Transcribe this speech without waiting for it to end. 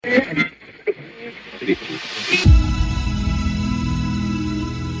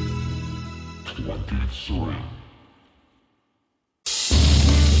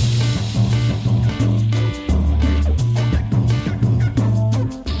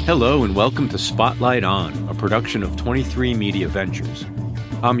Hello and welcome to Spotlight On, a production of 23 Media Ventures.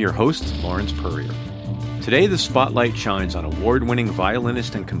 I'm your host, Lawrence Purrier. Today the spotlight shines on award-winning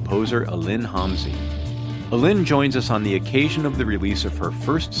violinist and composer Aline Homzy. Aline joins us on the occasion of the release of her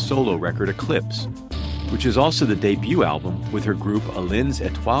first solo record, Eclipse, which is also the debut album with her group Aline's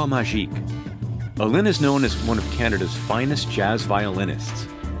Étoile Magique. Aline is known as one of Canada's finest jazz violinists.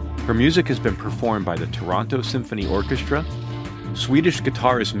 Her music has been performed by the Toronto Symphony Orchestra, Swedish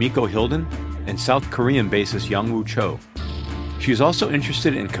guitarist Mikko Hilden, and South Korean bassist Youngwoo Cho. She is also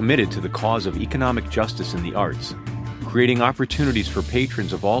interested and committed to the cause of economic justice in the arts, creating opportunities for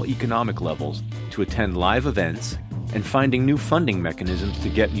patrons of all economic levels to attend live events and finding new funding mechanisms to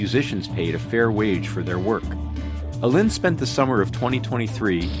get musicians paid a fair wage for their work. Aline spent the summer of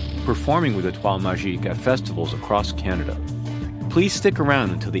 2023 performing with Étoile Magique at festivals across Canada. Please stick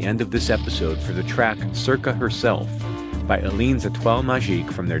around until the end of this episode for the track Circa Herself by Aline's Étoile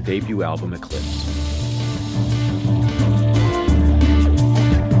Magique from their debut album Eclipse.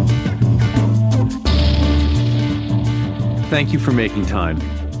 Thank you for making time.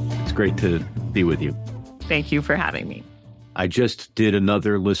 It's great to be with you. Thank you for having me. I just did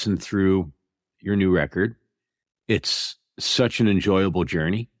another listen through your new record. It's such an enjoyable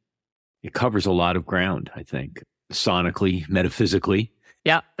journey. It covers a lot of ground, I think, sonically, metaphysically.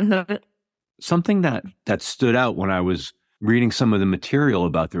 Yeah. Something that stood out when I was reading some of the material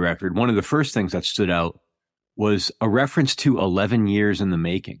about the record, one of the first things that stood out was a reference to 11 years in the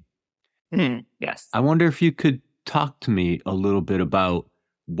making. Yes. I wonder if you could talk to me a little bit about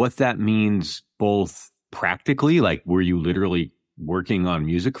what that means, both practically, like were you literally working on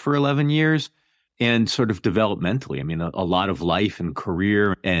music for 11 years, and sort of developmentally. I mean, a lot of life and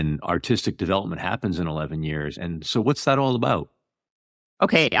career and artistic development happens in 11 years. And so what's that all about?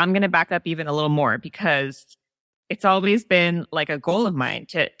 Okay, I'm going to back up even a little more because it's always been like a goal of mine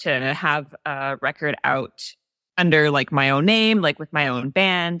to have a record out under like my own name, like with my own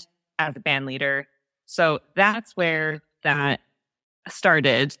band as a band leader. So that's where that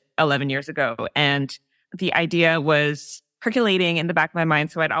started 11 years ago. And the idea was percolating in the back of my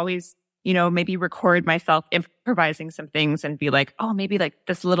mind. So I'd always, maybe record myself improvising some things and be like, oh, maybe like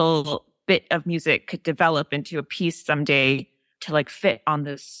this little bit of music could develop into a piece someday to like fit on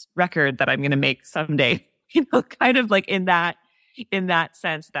this record that I'm going to make someday. Kind of like in that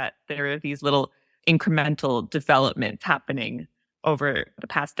sense that there are these little incremental developments happening over the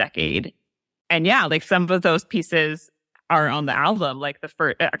past decade. And yeah, like some of those pieces are on the album. Like the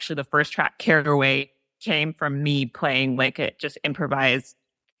first track, Careaway, came from me playing like a just improvised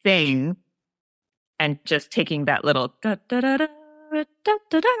thing and just taking that little da, da, da, da, da, da,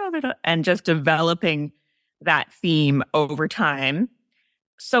 da, da, da, and just developing that theme over time.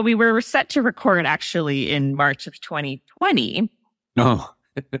 So we were set to record actually in March of 2020. Oh,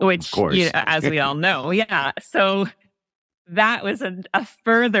 which, of course. As we all know. Yeah. So that was a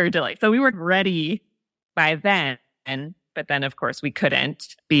further delay. So we were ready by then. But then, of course, we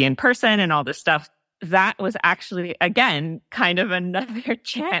couldn't be in person and all this stuff. That was actually, again, kind of another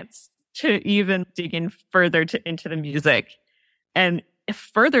chance to even dig in further into the music and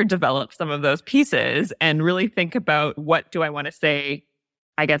further develop some of those pieces and really think about what do I want to say.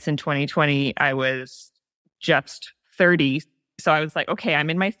 I guess in 2020, I was just 30. So I was like, okay, I'm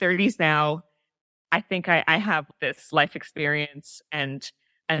in my 30s now. I think I have this life experience and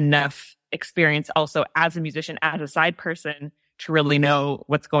enough experience also as a musician, as a side person to really know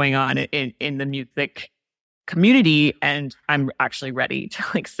what's going on in the music community. And I'm actually ready to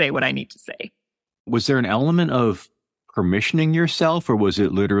like say what I need to say. Was there an element of permissioning yourself, or was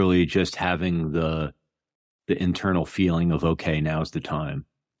it literally just having the internal feeling of, okay, now's the time?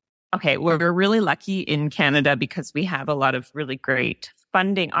 Okay, we're really lucky in Canada because we have a lot of really great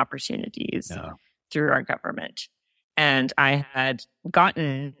funding opportunities through our government. And I had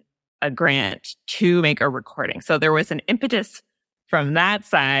gotten a grant to make a recording. So there was an impetus from that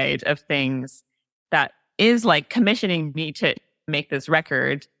side of things that is like commissioning me to make this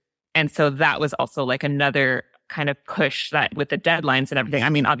record. And so that was also like another kind of push that with the deadlines and everything. I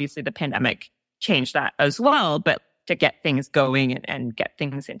mean, obviously the pandemic changed that as well, but to get things going and get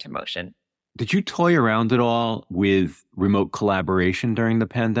things into motion. Did you toy around at all with remote collaboration during the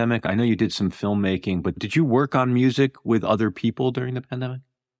pandemic? I know you did some filmmaking, but did you work on music with other people during the pandemic?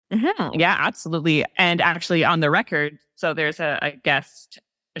 Mm-hmm. Yeah, absolutely. And actually on the record, so there's a guest,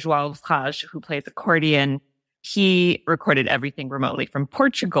 Joao Frage, who plays accordion, he recorded everything remotely from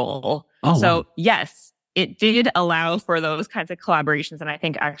Portugal. Oh, So wow. yes, it did allow for those kinds of collaborations. And I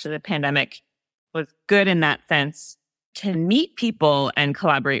think actually the pandemic was good in that sense to meet people and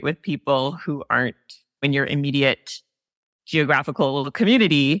collaborate with people who aren't in your immediate geographical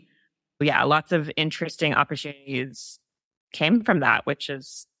community. Yeah, lots of interesting opportunities came from that, which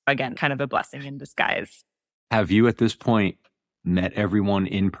is, again, kind of a blessing in disguise. Have you at this point met everyone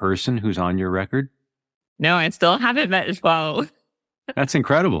in person who's on your record? No, I still haven't met as well. That's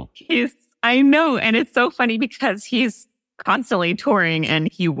incredible. I know. And it's so funny because he's constantly touring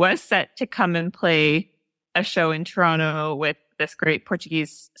and he was set to come and play a show in Toronto with this great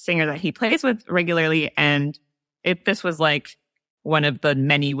Portuguese singer that he plays with regularly. And this was like one of the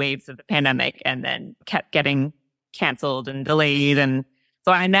many waves of the pandemic and then kept getting canceled and delayed. And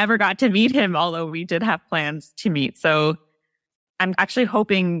so I never got to meet him, although we did have plans to meet. So I'm actually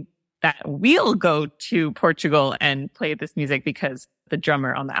hoping that we'll go to Portugal and play this music because the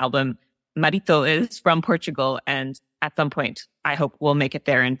drummer on the album, Marito, is from Portugal. And at some point, I hope we'll make it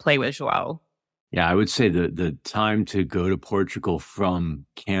there and play with Joao. Yeah, I would say the time to go to Portugal from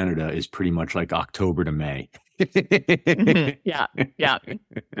Canada is pretty much like October to May. Yeah,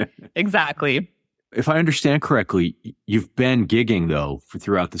 exactly. If I understand correctly, you've been gigging though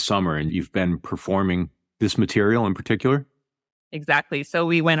throughout the summer and you've been performing this material in particular? Exactly. So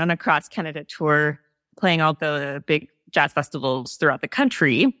we went on a cross Canada tour, playing all the big jazz festivals throughout the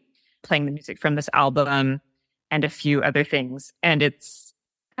country, playing the music from this album and a few other things. And it's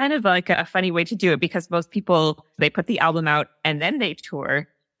kind of like a funny way to do it because most people, they put the album out and then they tour,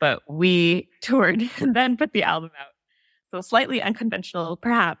 but we toured and then put the album out. So slightly unconventional,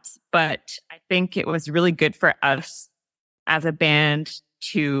 perhaps, but I think it was really good for us as a band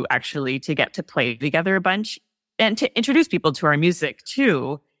to get to play together a bunch and to introduce people to our music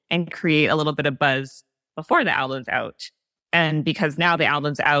too and create a little bit of buzz before the album's out. And because now the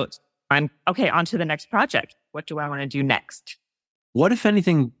album's out, I'm okay, on to the next project. What do I want to do next? What, if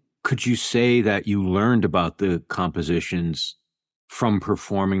anything, could you say that you learned about the compositions from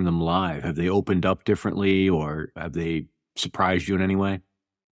performing them live? Have they opened up differently or have they surprised you in any way?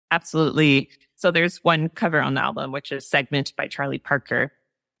 Absolutely. So there's one cover on the album, which is Segment by Charlie Parker.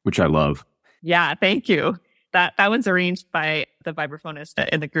 Which I love. Yeah, thank you. That one's arranged by the vibraphonist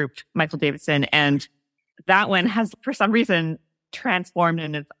in the group, Michael Davidson. And that one has, for some reason, transformed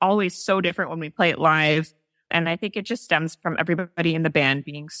and it's always so different when we play it live. And I think it just stems from everybody in the band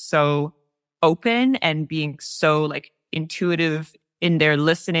being so open and being so like intuitive in their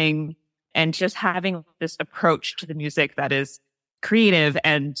listening and just having this approach to the music that is creative.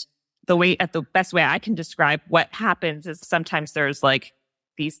 And the best way I can describe what happens is sometimes there's like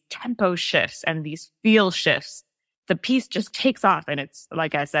these tempo shifts and these feel shifts. The piece just takes off and it's,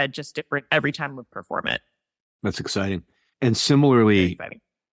 like I said, just different every time we perform it. That's exciting. And similarly,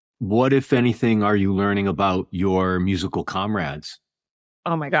 what, if anything, are you learning about your musical comrades?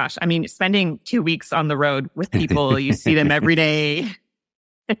 Oh my gosh. I mean, spending 2 weeks on the road with people, you see them every day.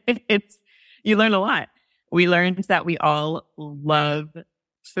 You learn a lot. We learned that we all love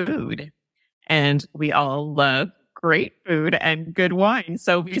food and we all love great food and good wine.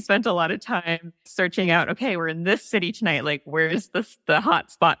 So we spent a lot of time searching out, okay, we're in this city tonight. Like, where's the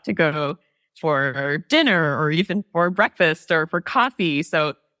hot spot to go for dinner or even for breakfast or for coffee?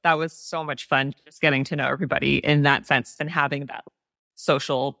 So that was so much fun, just getting to know everybody in that sense and having that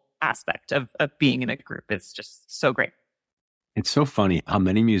social aspect of being in a group. It's just so great. It's so funny how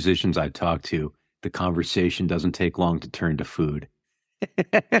many musicians I talk to, the conversation doesn't take long to turn to food.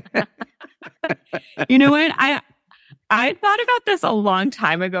 You know what? I thought about this a long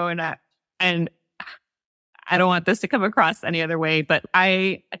time ago and I don't want this to come across any other way, but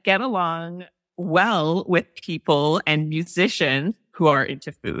I get along well with people and musicians who are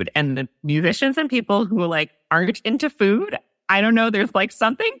into food, and the musicians and people who like aren't into food. I don't know. There's like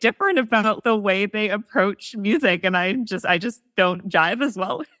something different about the way they approach music. And I just don't jive as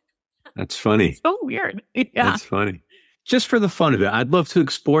well. That's funny. It's so weird. Yeah. That's funny. Just for the fun of it, I'd love to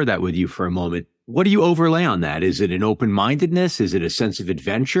explore that with you for a moment. What do you overlay on that? Is it an open-mindedness? Is it a sense of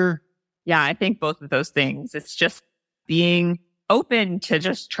adventure? Yeah, I think both of those things. It's just being open to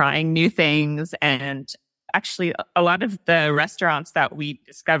just trying new things. And actually, a lot of the restaurants that we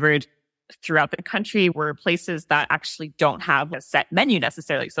discovered throughout the country were places that actually don't have a set menu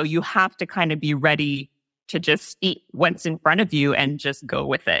necessarily. So you have to kind of be ready to just eat what's in front of you and just go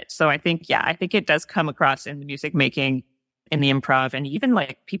with it. So I think it does come across in the music making, in the improv, and even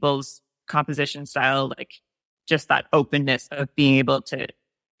like people's composition style, like just that openness of being able to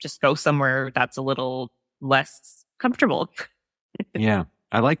just go somewhere that's a little less comfortable. Yeah.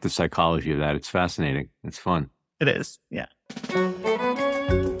 I like the psychology of that. It's fascinating. It's fun. It is. Yeah.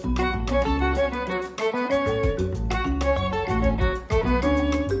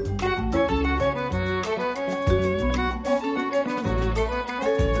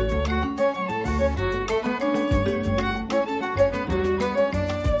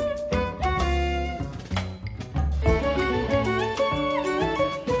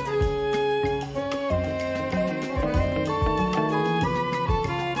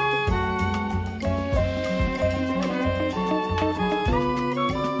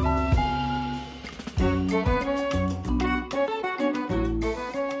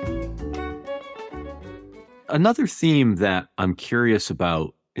 Another theme that I'm curious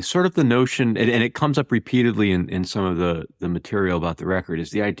about is sort of the notion, and it comes up repeatedly in some of the material about the record,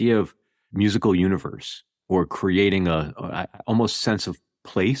 is the idea of musical universe or creating a almost sense of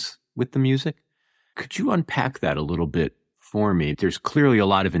place with the music. Could you unpack that a little bit for me? There's clearly a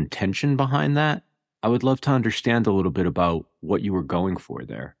lot of intention behind that. I would love to understand a little bit about what you were going for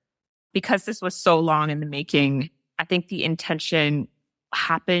there. Because this was so long in the making, I think the intention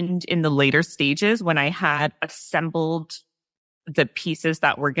happened in the later stages when I had assembled the pieces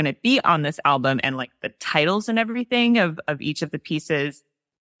that were going to be on this album and like the titles and everything of each of the pieces.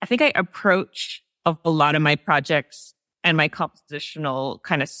 I think I approach a lot of my projects and my compositional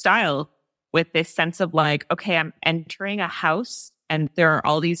kind of style with this sense of like, okay, I'm entering a house and there are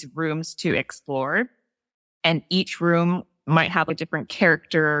all these rooms to explore, and each room might have a different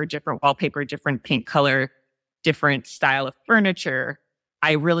character, different wallpaper, different paint color, different style of furniture.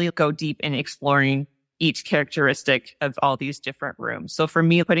 I really go deep in exploring each characteristic of all these different rooms. So for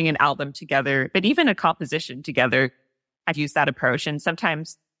me, putting an album together, but even a composition together, I've used that approach. And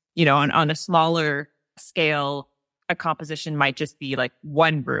sometimes, on a smaller scale, a composition might just be like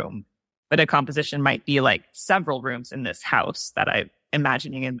one room, but a composition might be like several rooms in this house that I'm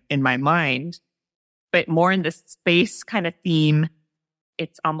imagining in my mind. But more in this space kind of theme,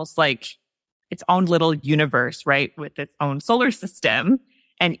 it's almost like its own little universe, right? With its own solar system.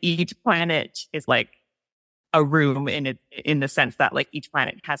 And each planet is like a room in the sense that like each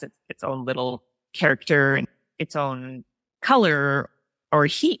planet has its own little character and its own color or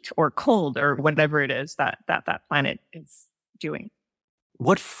heat or cold or whatever it is that planet is doing.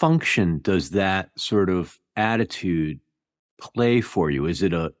 What function does that sort of attitude play for you? Is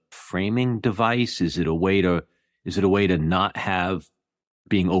it a framing device? Is it a way to not have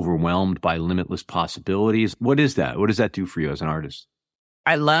being overwhelmed by limitless possibilities? What is that? What does that do for you as an artist?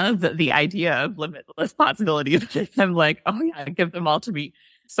 I love the idea of limitless possibilities. I'm like, oh yeah, give them all to me.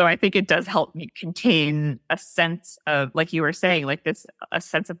 So I think it does help me contain a sense of, like you were saying, like a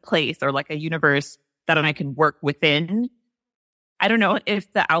sense of place or like a universe that I can work within. I don't know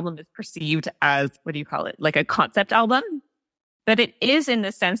if the album is perceived as, what do you call it? Like a concept album, but it is in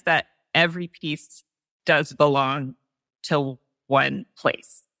the sense that every piece does belong to one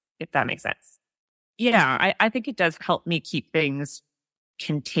place, if that makes sense. Yeah, I think it does help me keep things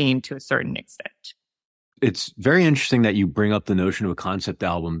contained to a certain extent. It's very interesting that you bring up the notion of a concept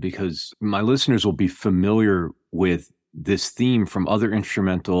album, because my listeners will be familiar with this theme from other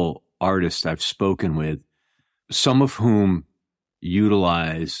instrumental artists I've spoken with, some of whom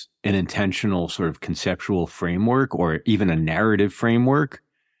utilize an intentional sort of conceptual framework or even a narrative framework,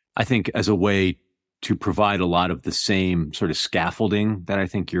 I think, as a way to provide a lot of the same sort of scaffolding that I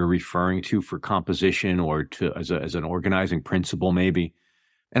think you're referring to for composition or to as an organizing principle, maybe.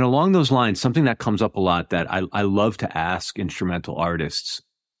 And along those lines, something that comes up a lot that I love to ask instrumental artists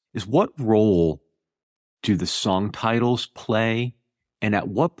is, what role do the song titles play? And at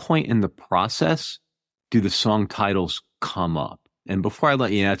what point in the process do the song titles come up? And before I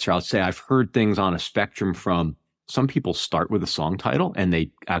let you answer, I'll say I've heard things on a spectrum from some people start with a song title and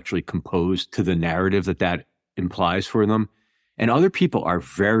they actually compose to the narrative that implies for them. And other people are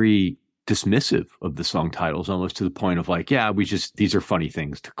very dismissive of the song titles, almost to the point of like, yeah, these are funny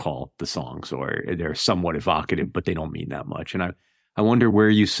things to call the songs, or they're somewhat evocative, but they don't mean that much. And I wonder where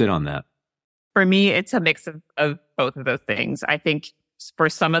you sit on that. For me, it's a mix of both of those things. I think for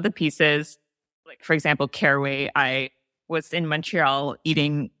some of the pieces, like for example, caraway, I was in Montreal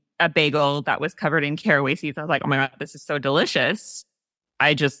eating a bagel that was covered in caraway seeds. I was like, oh my God, this is so delicious.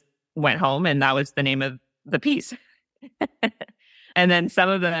 I just went home and that was the name of the piece. And then some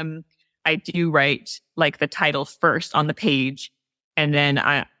of them, I do write like the title first on the page. And then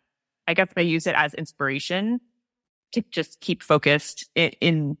I guess I use it as inspiration to just keep focused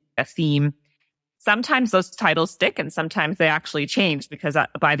in a theme. Sometimes those titles stick and sometimes they actually change, because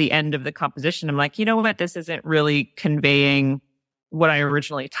by the end of the composition, I'm like, you know what? This isn't really conveying what I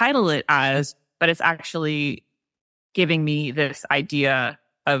originally titled it as, but it's actually giving me this idea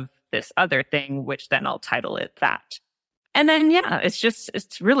of this other thing, which then I'll title it that. And then, yeah,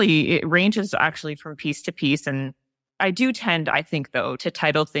 it ranges actually from piece to piece. And I do tend, I think, though, to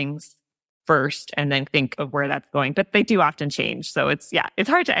title things first and then think of where that's going. But they do often change. So it's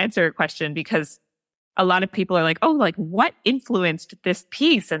hard to answer a question because a lot of people are like, oh, like what influenced this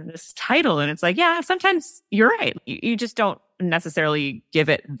piece and this title? And it's like, yeah, sometimes you're right. You just don't necessarily give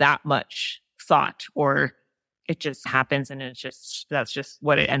it that much thought, or it just happens and that's just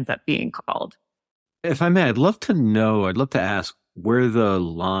what it ends up being called. If I may, I'd love to ask where the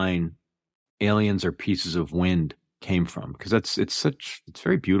line aliens are pieces of wind came from, because it's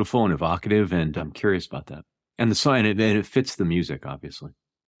very beautiful and evocative, and I'm curious about that. And the sign, and it fits the music, obviously.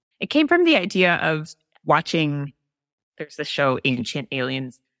 It came from the idea of watching, there's the show Ancient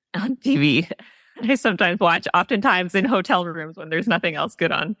Aliens on TV. I sometimes watch, oftentimes in hotel rooms when there's nothing else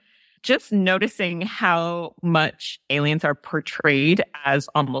good on. Just noticing how much aliens are portrayed as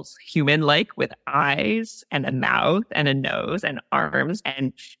almost human-like, with eyes and a mouth and a nose and arms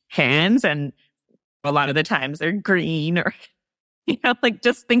and hands. And a lot of the times they're green, or, like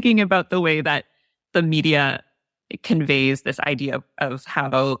just thinking about the way that the media conveys this idea of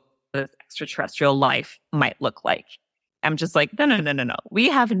how the extraterrestrial life might look like. I'm just like, no. We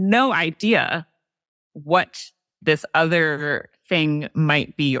have no idea what this other thing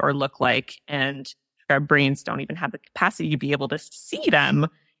might be or look like. And our brains don't even have the capacity to be able to see them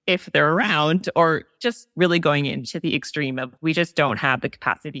if they're around, or just really going into the extreme of we just don't have the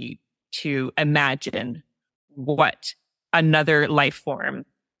capacity to imagine what another life form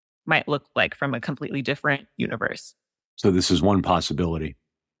might look like from a completely different universe. So this is one possibility.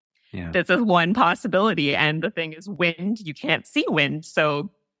 Yeah. This is one possibility. And the thing is wind. You can't see wind.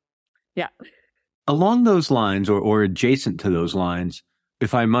 So, yeah. Along those lines, or adjacent to those lines,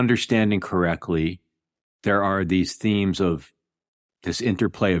 if I'm understanding correctly, there are these themes of this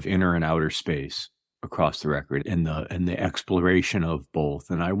interplay of inner and outer space across the record, and the exploration of both.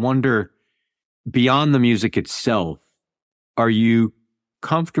 And I wonder, beyond the music itself, are you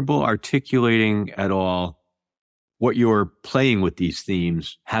comfortable articulating at all what you're playing with these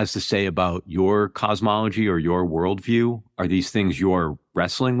themes has to say about your cosmology or your worldview? Are these things you're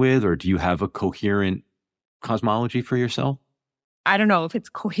wrestling with, or do you have a coherent cosmology for yourself? I don't know if it's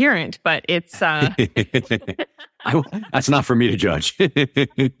coherent, but it's... That's not for me to judge.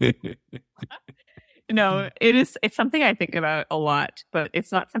 No, it's something I think about a lot, but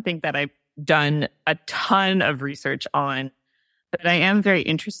it's not something that I've done a ton of research on. But I am very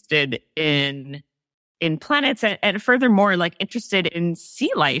interested in planets, and furthermore, like interested in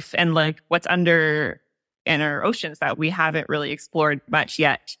sea life and like what's under in our oceans that we haven't really explored much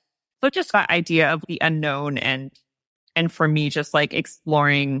yet. So just that idea of the unknown, and for me, just like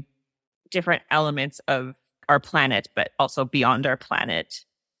exploring different elements of our planet, but also beyond our planet.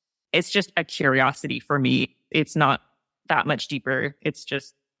 It's just a curiosity for me. It's not that much deeper. It's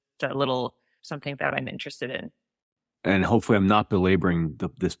just a little something that I'm interested in. And hopefully I'm not belaboring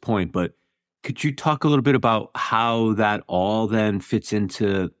this point, but could you talk a little bit about how that all then fits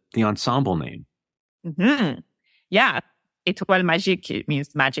into the ensemble name? Mm-hmm. Yeah. Étoile magique, it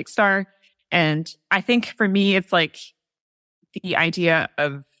means magic star. And I think for me, it's like the idea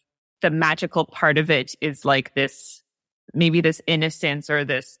of the magical part of it is like this, maybe this innocence or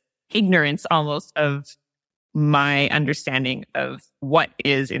this ignorance almost of my understanding of what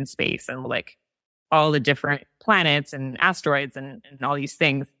is in space, and like all the different planets and asteroids and all these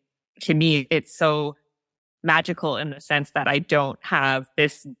things. To me, it's so magical in the sense that I don't have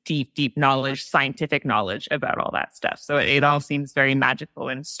this deep knowledge, scientific knowledge about all that stuff. So it all seems very magical.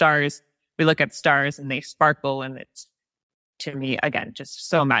 And stars, we look at stars and they sparkle, and it's, to me, again, just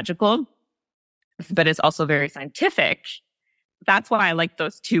so magical. But it's also very scientific. That's why I like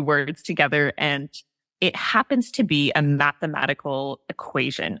those two words together. And it happens to be a mathematical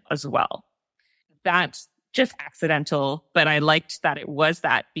equation as well. That's just accidental, but I liked that it was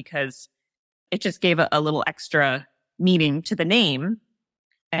that because it just gave a little extra meaning to the name.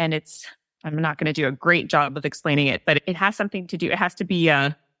 And I'm not going to do a great job of explaining it, but it has something to do. It has to be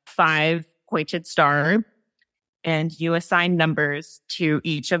a 5-pointed star, and you assign numbers to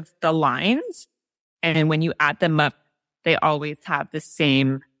each of the lines. And when you add them up, they always have the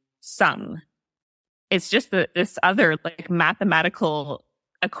same sum. It's just this other like mathematical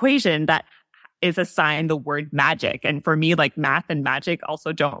equation that is assigned the word magic. And for me, like math and magic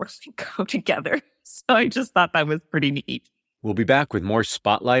also don't really go together. So I just thought that was pretty neat. We'll be back with more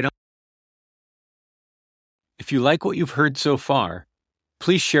Spotlight on. If you like what you've heard so far,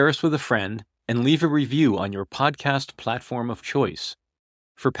 please share us with a friend and leave a review on your podcast platform of choice.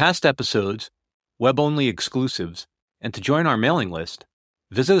 For past episodes, web-only exclusives, and to join our mailing list,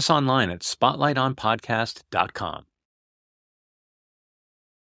 Visit us online at spotlightonpodcast.com.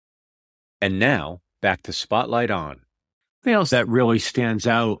 And now, back to Spotlight On. Something else that really stands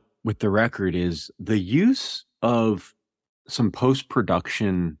out with the record is the use of some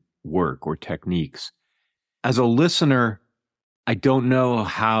post-production work or techniques. As a listener, I don't know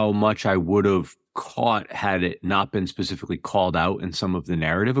how much I would have caught had it not been specifically called out in some of the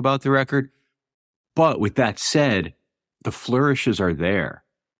narrative about the record. But with that said, the flourishes are there.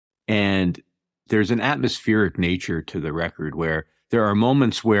 And there's an atmospheric nature to the record where there are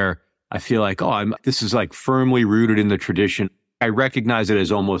moments where I feel like, this is like firmly rooted in the tradition. I recognize it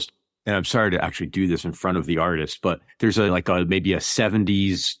as almost, and I'm sorry to actually do this in front of the artist, but there's maybe a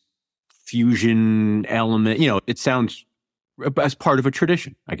 70s fusion element. It sounds as part of a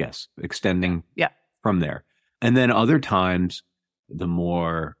tradition, I guess, extending from there. And then other times, the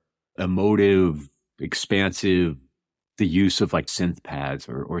more emotive, expansive, the use of like synth pads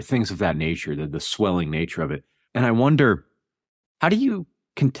or things of that nature, the swelling nature of it. And I wonder, how do you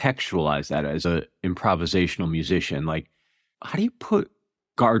contextualize that as a improvisational musician? Like, how do you put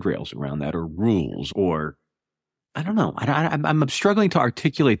guardrails around that or rules? Or I don't know. I'm struggling to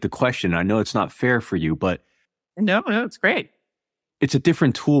articulate the question. I know it's not fair for you, but no, it's great. It's a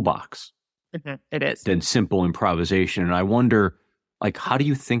different toolbox. It is. Than simple improvisation. And I wonder, like, how do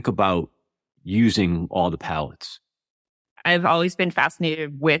you think about using all the palettes? I've always been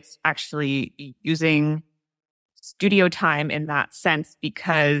fascinated with actually using studio time in that sense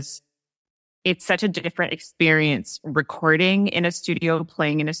because it's such a different experience recording in a studio,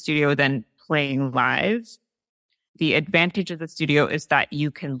 playing in a studio than playing live. The advantage of the studio is that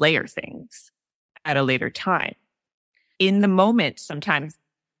you can layer things at a later time. In the moment, sometimes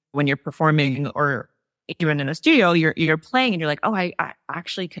when you're performing or even in a studio, you're playing and you're like, oh, I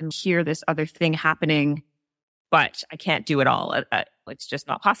actually can hear this other thing happening, but I can't do it all. It's just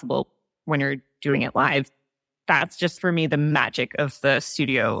not possible when you're doing it live. That's just for me the magic of the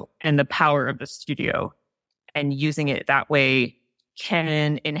studio and the power of the studio. And using it that way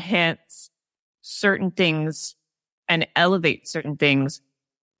can enhance certain things and elevate certain things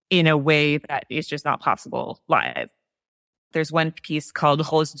in a way that is just not possible live. There's one piece called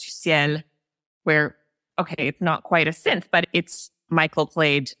Rose du Ciel where, okay, it's not quite a synth, but it's Michael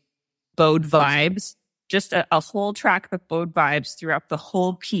played bowed vibes, just a whole track of bowed vibes throughout the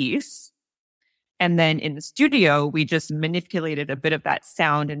whole piece. And then in the studio, we just manipulated a bit of that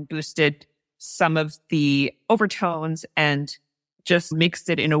sound and boosted some of the overtones and just mixed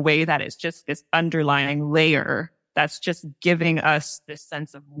it in a way that is just this underlying layer that's just giving us this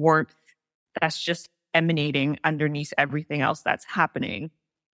sense of warmth that's just emanating underneath everything else that's happening.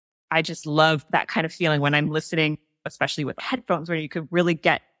 I just love that kind of feeling when I'm listening, especially with headphones, where you could really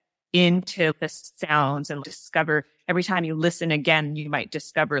get into the sounds and discover every time you listen again, you might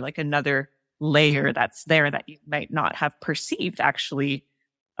discover like another layer that's there that you might not have perceived actually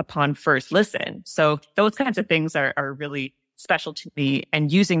upon first listen. So those kinds of things are really special to me.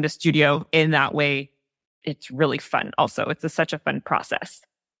 And using the studio in that way, it's really fun also. It's such a fun process.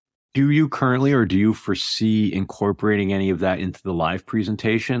 Do you currently, or do you foresee incorporating any of that into the live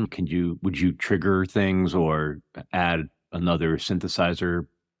presentation? Would you trigger things or add another synthesizer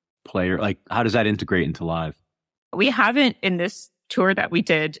player? Like, how does that integrate into live? We haven't in this tour that we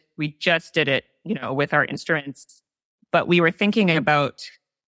did. We just did it, with our instruments. But we were thinking about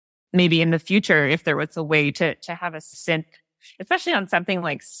maybe in the future if there was a way to have a synth, especially on something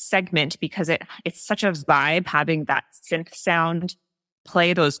like Segment, because it's such a vibe having that synth sound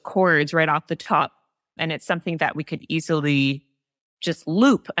play those chords right off the top. And it's something that we could easily just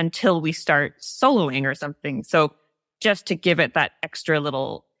loop until we start soloing or something. So just to give it that extra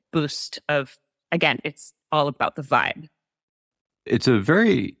little boost of, again, it's all about the vibe. It's a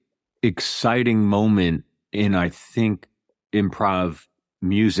very exciting moment in, I think, improv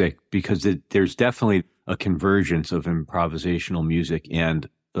music, because there's definitely a convergence of improvisational music and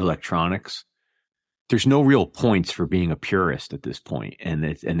electronics. There's no real points for being a purist at this point. And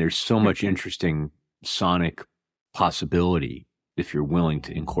there's so much interesting sonic possibility if you're willing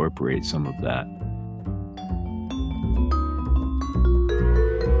to incorporate some of that.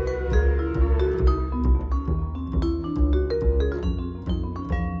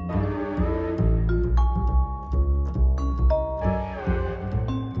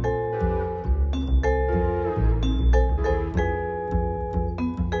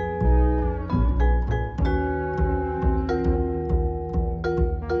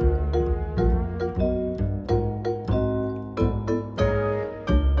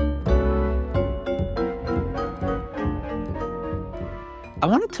 I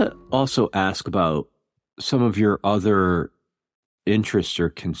wanted to also ask about some of your other interests or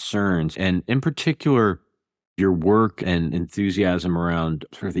concerns, and in particular, your work and enthusiasm around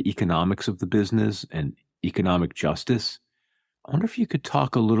sort of the economics of the business and economic justice. I wonder if you could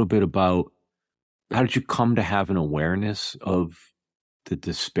talk a little bit about how did you come to have an awareness of the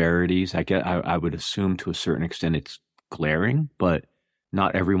disparities? I would assume to a certain extent it's glaring, but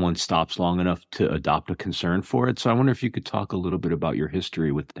not everyone stops long enough to adopt a concern for it. So I wonder if you could talk a little bit about your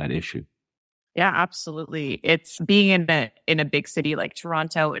history with that issue. Yeah, absolutely. It's being in a big city like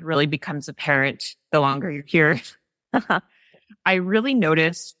Toronto, it really becomes apparent the longer you're here. I really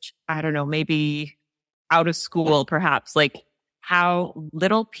noticed, I don't know, maybe out of school, perhaps, like how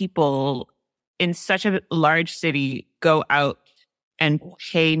little people in such a large city go out and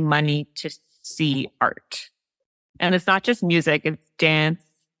pay money to see art. And it's not just music, it's dance,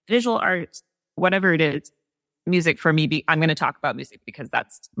 visual arts, whatever it is. Music for me, I'm going to talk about music because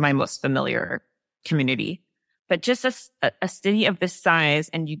that's my most familiar community. But just a city of this size,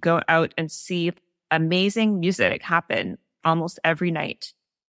 and you go out and see amazing music happen almost every night.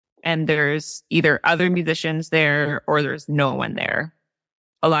 And there's either other musicians there or there's no one there.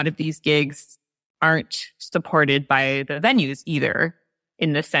 A lot of these gigs aren't supported by the venues either,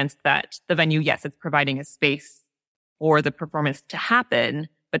 in the sense that the venue, yes, it's providing a space for the performance to happen,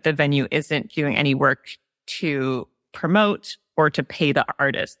 but the venue isn't doing any work to promote or to pay the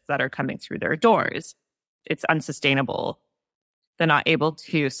artists that are coming through their doors. It's unsustainable. They're not able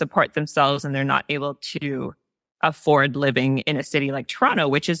to support themselves, and they're not able to afford living in a city like Toronto,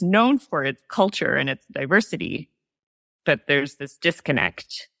 which is known for its culture and its diversity. But there's this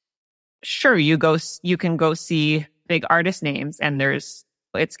disconnect. Sure, you can go see big artist names, and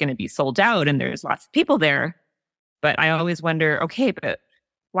it's going to be sold out, and there's lots of people there. But I always wonder, okay, but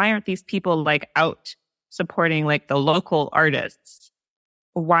why aren't these people like out supporting like the local artists?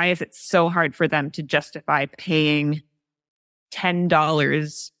 Why is it so hard for them to justify paying $10,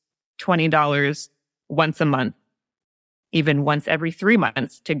 $20 once a month, even once every 3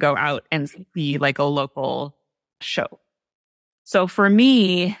 months, to go out and see like a local show? So for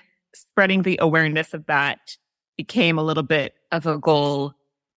me, spreading the awareness of that became a little bit of a goal.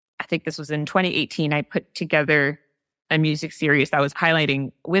 I think this was in 2018. I put together a music series that was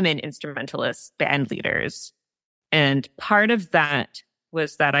highlighting women instrumentalists, band leaders. And part of that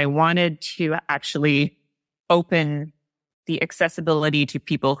was that I wanted to actually open the accessibility to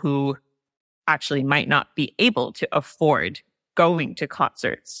people who actually might not be able to afford going to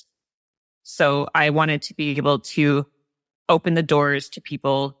concerts. So I wanted to be able to open the doors to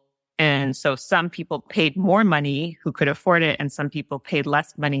people. And so some people paid more money who could afford it, and some people paid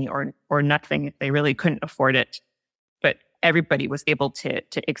less money or nothing if they really couldn't afford it. But everybody was able to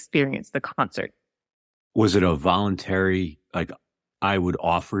experience the concert. Was it a voluntary, like, I would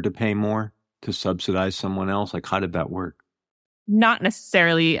offer to pay more to subsidize someone else? Like, how did that work? Not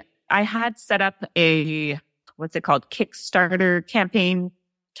necessarily. I had set up a, what's it called, Kickstarter campaign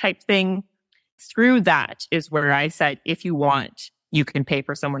type thing. Through that is where I said, if you want, you can pay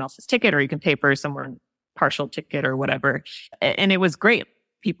for someone else's ticket, or you can pay for someone partial ticket or whatever. And it was great.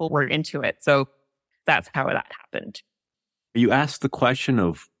 People were into it. So that's how that happened. You asked the question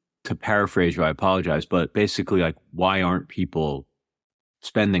of, to paraphrase you, I apologize, but basically, like, why aren't people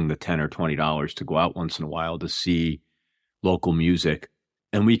spending the $10 or $20 to go out once in a while to see local music?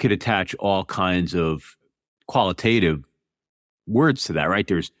 And we could attach all kinds of qualitative words to that, right?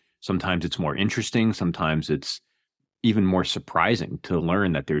 Sometimes it's more interesting. Sometimes it's even more surprising to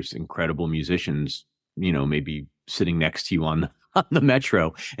learn that there's incredible musicians, maybe sitting next to you on the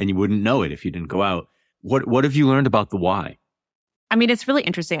metro, and you wouldn't know it if you didn't go out. What have you learned about the why? I mean, it's really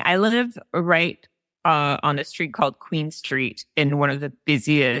interesting. I live right on a street called Queen Street in one of the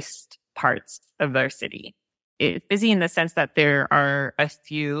busiest parts of our city. It's busy in the sense that there are a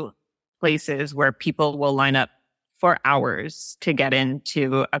few places where people will line up for hours to get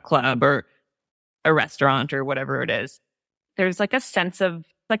into a club or a restaurant or whatever it is. There's like a sense of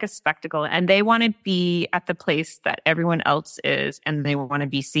like a spectacle, and they want to be at the place that everyone else is, and they want to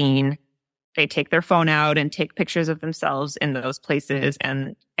be seen. They take their phone out and take pictures of themselves in those places.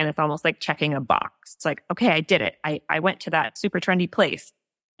 And it's almost like checking a box. It's like, okay, I did it. I went to that super trendy place.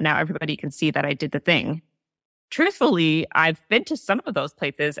 Now everybody can see that I did the thing. Truthfully, I've been to some of those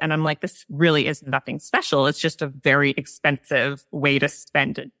places, and I'm like, this really is nothing special. It's just a very expensive way to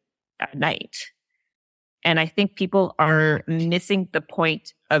spend a night. And I think people are missing the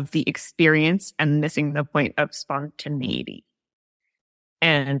point of the experience and missing the point of spontaneity.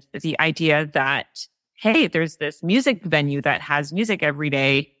 And the idea that, hey, there's this music venue that has music every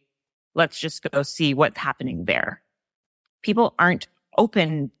day. Let's just go see what's happening there. People aren't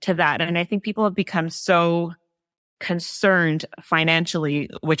open to that. And I think people have become so concerned financially,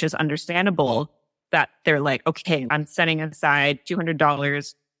 which is understandable, that they're like, okay, I'm setting aside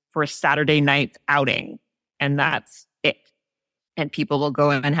 $200 for a Saturday night outing, and that's it. And people will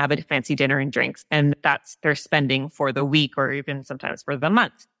go and have a fancy dinner and drinks, and that's their spending for the week or even sometimes for the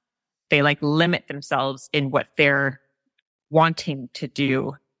month. They like limit themselves in what they're wanting to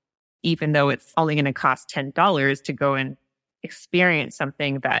do, even though it's only going to cost $10 to go and experience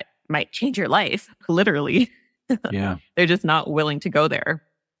something that might change your life, literally. Yeah. They're just not willing to go there.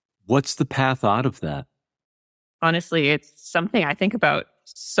 What's the path out of that? Honestly, it's something I think about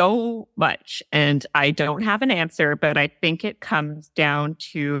so much, and I don't have an answer, but I think it comes down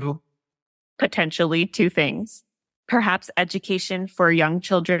to potentially two things. Perhaps education for young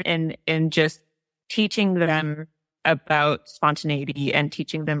children and just teaching them about spontaneity and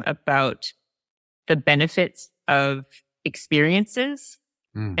teaching them about the benefits of experiences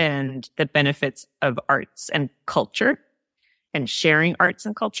and the benefits of arts and culture and sharing arts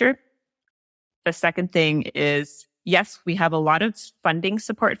and culture. The second thing is, yes, we have a lot of funding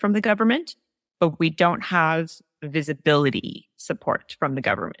support from the government, but we don't have visibility support from the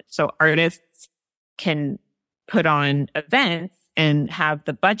government. So artists can put on events and have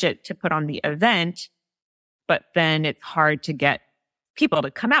the budget to put on the event, but then it's hard to get people to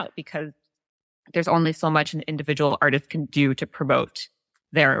come out because there's only so much an individual artist can do to promote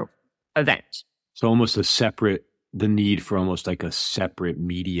their event. So the need for almost like a separate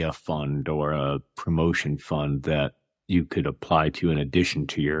media fund or a promotion fund that you could apply to in addition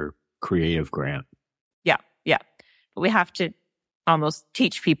to your creative grant. Yeah. But we have to almost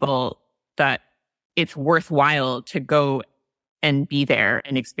teach people that it's worthwhile to go and be there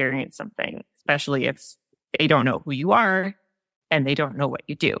and experience something, especially if they don't know who you are and they don't know what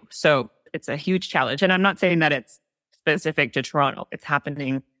you do. So it's a huge challenge. And I'm not saying that it's specific to Toronto. It's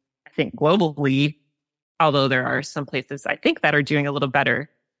happening, I think, globally, although there are some places I think that are doing a little better.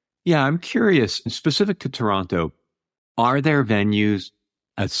 Yeah, I'm curious, specific to Toronto, are there venues,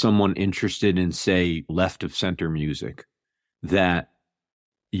 as someone interested in, say, left of center music, that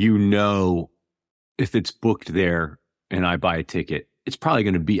if it's booked there and I buy a ticket, it's probably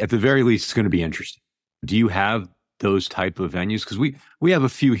going to be, at the very least, it's going to be interesting. Do you have those type of venues? Because we have a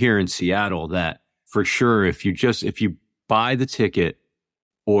few here in Seattle that for sure, if you buy the ticket,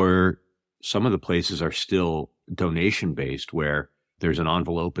 or some of the places are still donation based where there's an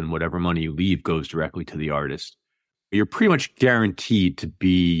envelope and whatever money you leave goes directly to the artist, you're pretty much guaranteed to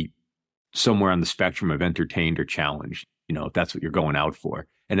be somewhere on the spectrum of entertained or challenged, if that's what you're going out for.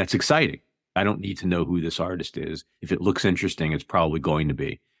 And that's exciting. I don't need to know who this artist is. If it looks interesting, it's probably going to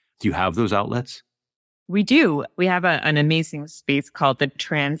be. Do you have those outlets? We do. We have an amazing space called the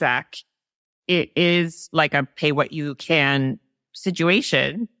Transact. It is like a pay what you can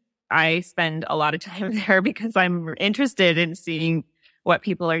situation. I spend a lot of time there because I'm interested in seeing what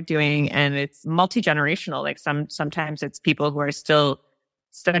people are doing, and it's multi-generational. Like sometimes it's people who are still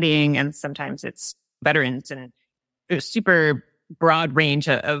studying, and sometimes it's veterans, and there's super broad range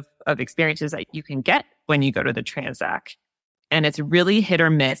of experiences that you can get when you go to the Transact. And it's really hit or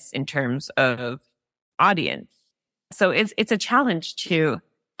miss in terms of audience. So it's a challenge to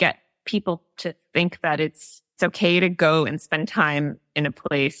get people to think that it's okay to go and spend time in a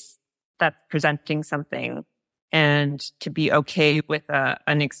place that's presenting something, and to be okay with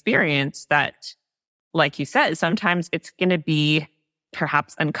an experience that, like you said, sometimes it's going to be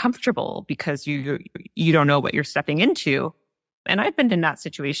perhaps uncomfortable because you don't know what you're stepping into. And I've been in that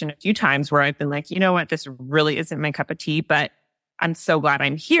situation a few times where I've been like, you know what, this really isn't my cup of tea, but I'm so glad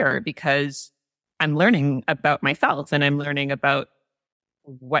I'm here because I'm learning about myself and I'm learning about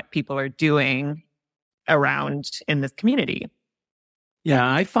what people are doing around in this community.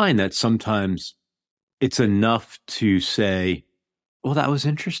 Yeah, I find that sometimes it's enough to say, well, that was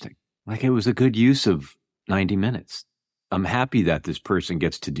interesting. Like, it was a good use of 90 minutes. I'm happy that this person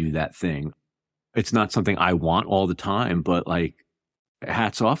gets to do that thing. It's not something I want all the time, but like,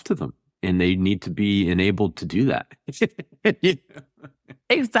 hats off to them. And they need to be enabled to do that.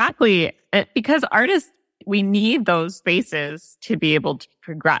 Exactly. Because artists, we need those spaces to be able to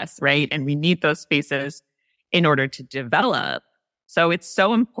progress, right? And we need those spaces in order to develop. So it's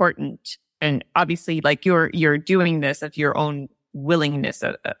so important. And obviously, like you're doing this of your own willingness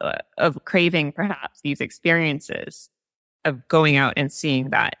of craving perhaps these experiences of going out and seeing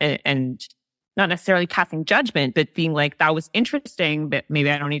that and not necessarily passing judgment, but being like, that was interesting, but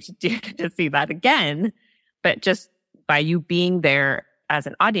maybe I don't need to see that again. But just by you being there as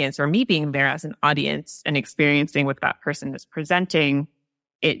an audience, or me being there as an audience and experiencing what that person is presenting,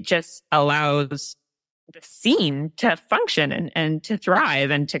 it just allows the scene to function and to thrive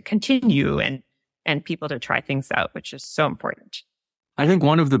and to continue. And and people to try things out, which is so important. I think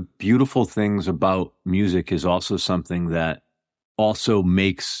one of the beautiful things about music is also something that also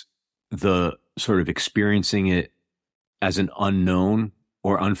makes the sort of experiencing it as an unknown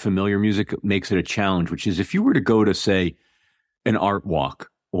or unfamiliar music makes it a challenge, which is if you were to go to, say, an art walk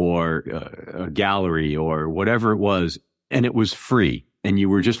or a gallery or whatever it was, and it was free, and you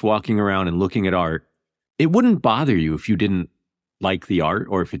were just walking around and looking at art, it wouldn't bother you if you didn't like the art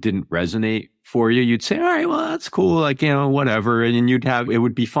or if it didn't resonate for you. You'd say, all right, well, that's cool. Like, whatever. And it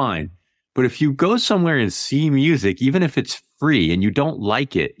would be fine. But if you go somewhere and see music, even if it's free and you don't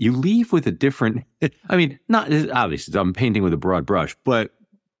like it, you leave with a different, I mean, not obviously I'm painting with a broad brush, but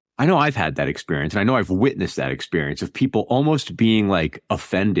I know I've had that experience, and I know I've witnessed that experience of people almost being like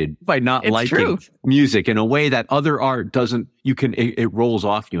offended by not liking music in a way that other art doesn't, it rolls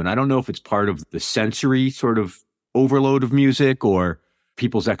off you. And I don't know if it's part of the sensory sort of overload of music or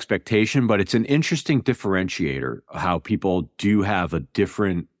people's expectation, but it's an interesting differentiator how people do have a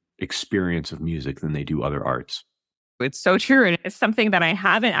different experience of music than they do other arts. It's so true. And it's something that I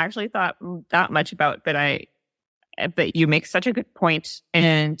haven't actually thought that much about, but you make such a good point.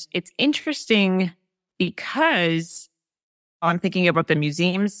 And it's interesting because I'm thinking about the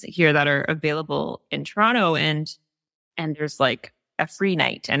museums here that are available in Toronto, and there's like a free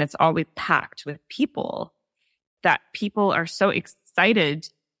night and it's always packed with people, that people are so excited.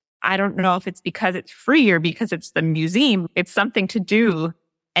 I don't know if it's because it's free or because it's the museum. It's something to do.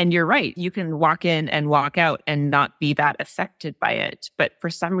 And you're right. You can walk in and walk out and not be that affected by it. But for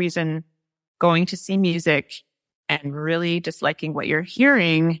some reason, going to see music and really disliking what you're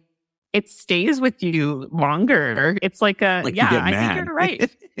hearing, it stays with you longer. It's like I think you're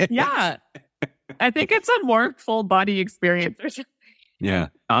right. Yeah. I think it's a more full body experience or something. Yeah.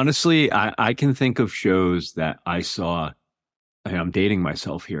 Honestly, I can think of shows that I saw. I'm dating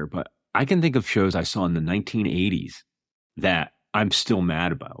myself here, but I can think of shows I saw in the 1980s that I'm still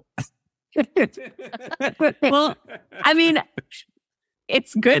mad about. Well, I mean,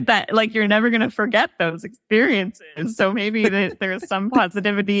 it's good that like you're never going to forget those experiences. So maybe there's some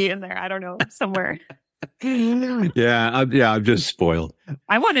positivity in there. I don't know, somewhere. I'm just spoiled.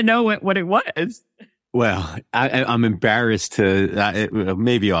 I want to know what it was. Well, I'm embarrassed to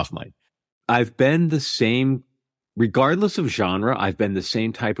maybe off mic. I've been the same, regardless of genre. I've been the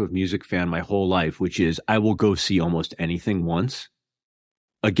same type of music fan my whole life, which is I will go see almost anything once.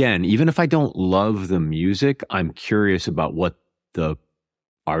 Again, even if I don't love the music, I'm curious about what the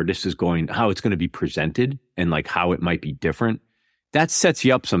artist is how it's going to be presented and like how it might be different. That sets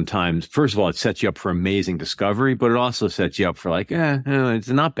you up sometimes. First of all, it sets you up for amazing discovery, but it also sets you up for like, it's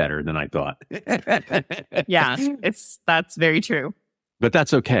not better than I thought. Yeah, that's very true. But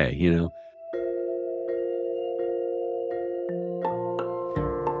that's okay,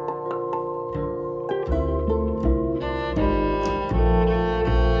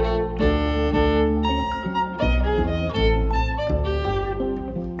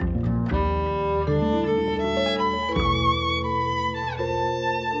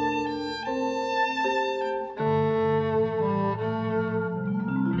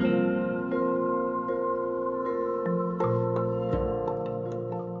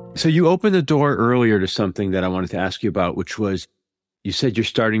 So you opened the door earlier to something that I wanted to ask you about, which was, you said you're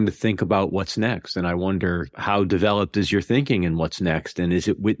starting to think about what's next. And I wonder, how developed is your thinking and what's next? And is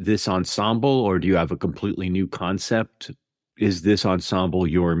it with this ensemble, or do you have a completely new concept? Is this ensemble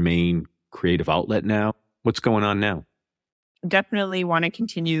your main creative outlet now? What's going on now? Definitely want to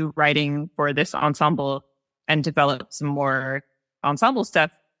continue writing for this ensemble and develop some more ensemble stuff.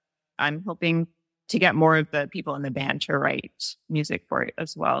 I'm hoping to get more of the people in the band to write music for it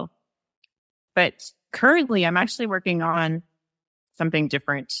as well. But currently, I'm actually working on something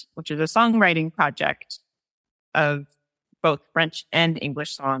different, which is a songwriting project of both French and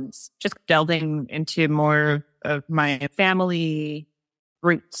English songs, just delving into more of my family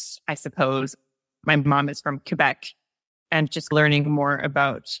roots, I suppose. My mom is from Quebec, and just learning more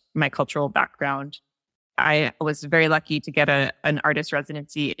about my cultural background. I was very lucky to get an artist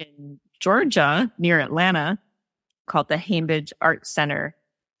residency in Georgia near Atlanta called the Cambridge Art Center,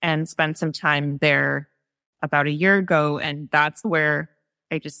 and spent some time there about a year ago. And that's where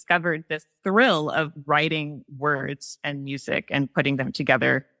I discovered this thrill of writing words and music and putting them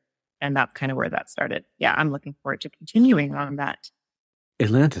together. And that's kind of where that started. Yeah, I'm looking forward to continuing on that.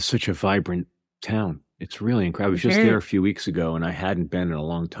 Atlanta's such a vibrant town. It's really incredible. I was just there a few weeks ago, and I hadn't been in a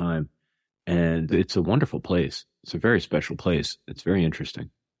long time. And it's a wonderful place. It's a very special place. It's very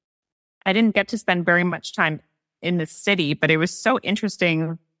interesting. I didn't get to spend very much time in the city, but it was so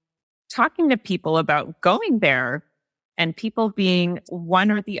interesting talking to people about going there and people being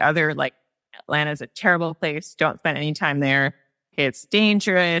one or the other, like Atlanta's a terrible place. Don't spend any time there. It's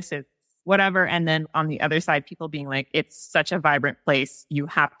dangerous. It's whatever. And then on the other side, people being like, it's such a vibrant place. You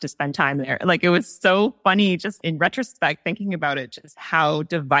have to spend time there. Like, it was so funny just in retrospect, thinking about it, just how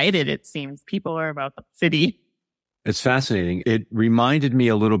divided it seems people are about the city. It's fascinating. It reminded me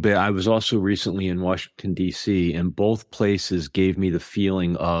a little bit. I was also recently in Washington, D.C., and both places gave me the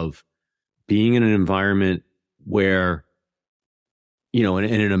feeling of being in an environment where, you know, and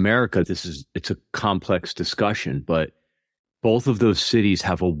in America, it's a complex discussion, but both of those cities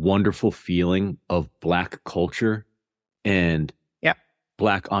have a wonderful feeling of Black culture and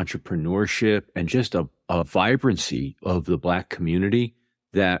Black entrepreneurship and just a vibrancy of the Black community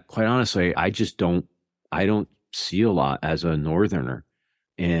that, quite honestly, I don't see a lot as a Northerner.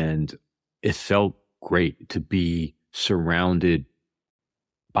 And it felt great to be surrounded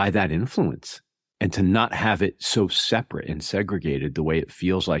by that influence and to not have it so separate and segregated the way it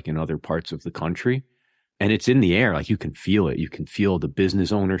feels like in other parts of the country. And it's in the air. Like, you can feel it. You can feel the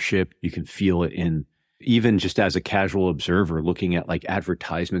business ownership. You can feel it in, even just as a casual observer looking at like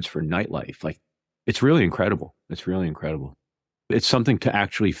advertisements for nightlife. Like, it's really incredible. It's really incredible. It's something to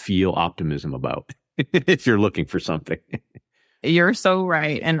actually feel optimism about if you're looking for something. You're so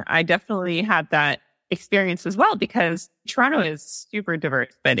right. And I definitely had that experience as well, because Toronto is super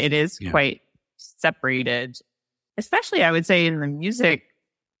diverse, but it is quite separated, especially I would say in the music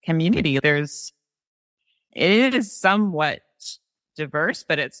community. It is somewhat diverse,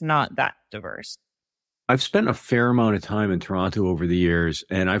 but it's not that diverse. I've spent a fair amount of time in Toronto over the years,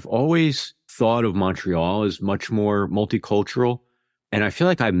 and I've always thought of Montreal as much more multicultural. And I feel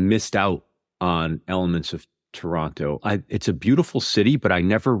like I missed out on elements of Toronto. It's a beautiful city, but I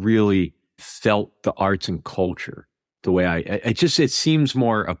never really felt the arts and culture the way it seems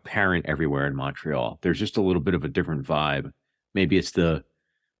more apparent everywhere in Montreal. There's just a little bit of a different vibe. Maybe it's the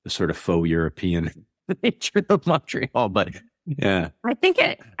sort of faux European nature of Montreal, but yeah. I think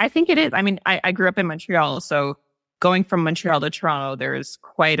it is. I mean, I grew up in Montreal, so going from Montreal to Toronto, there's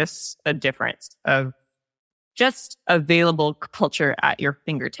quite a difference of just available culture at your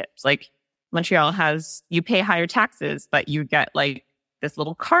fingertips. Like, Montreal you pay higher taxes, but you get like this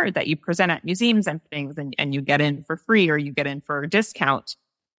little card that you present at museums and things, and you get in for free or you get in for a discount.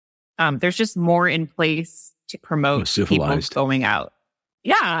 There's just more in place to promote people going out.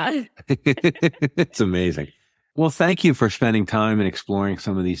 Yeah. It's amazing. Well, thank you for spending time and exploring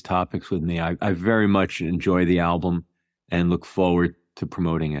some of these topics with me. I very much enjoy the album and look forward to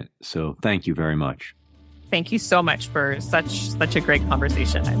promoting it. So thank you very much. Thank you so much for such a great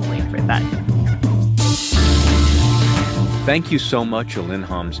conversation. I'm waiting for that. Thank you so much, Aline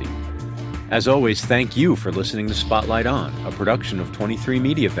Homzy. As always, thank you for listening to Spotlight On, a production of 23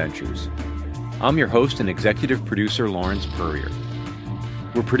 Media Ventures. I'm your host and executive producer, Lawrence Purrier.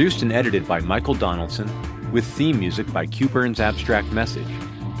 We're produced and edited by Michael Donaldson, with theme music by Q Burn's Abstract Message.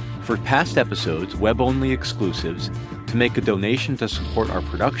 For past episodes, web-only exclusives, to make a donation to support our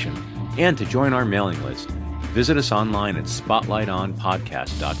production, and to join our mailing list, visit us online at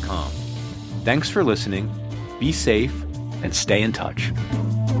spotlightonpodcast.com. Thanks for listening, be safe, and stay in touch.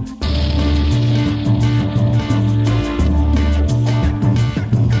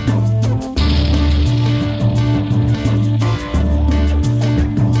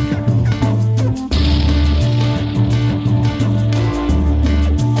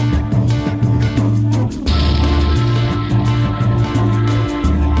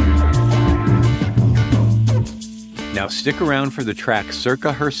 Now stick around for the track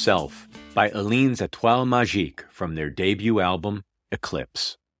Circa Herself by Aline's Étoile Magique from their debut album,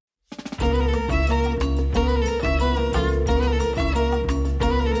 Eclipse.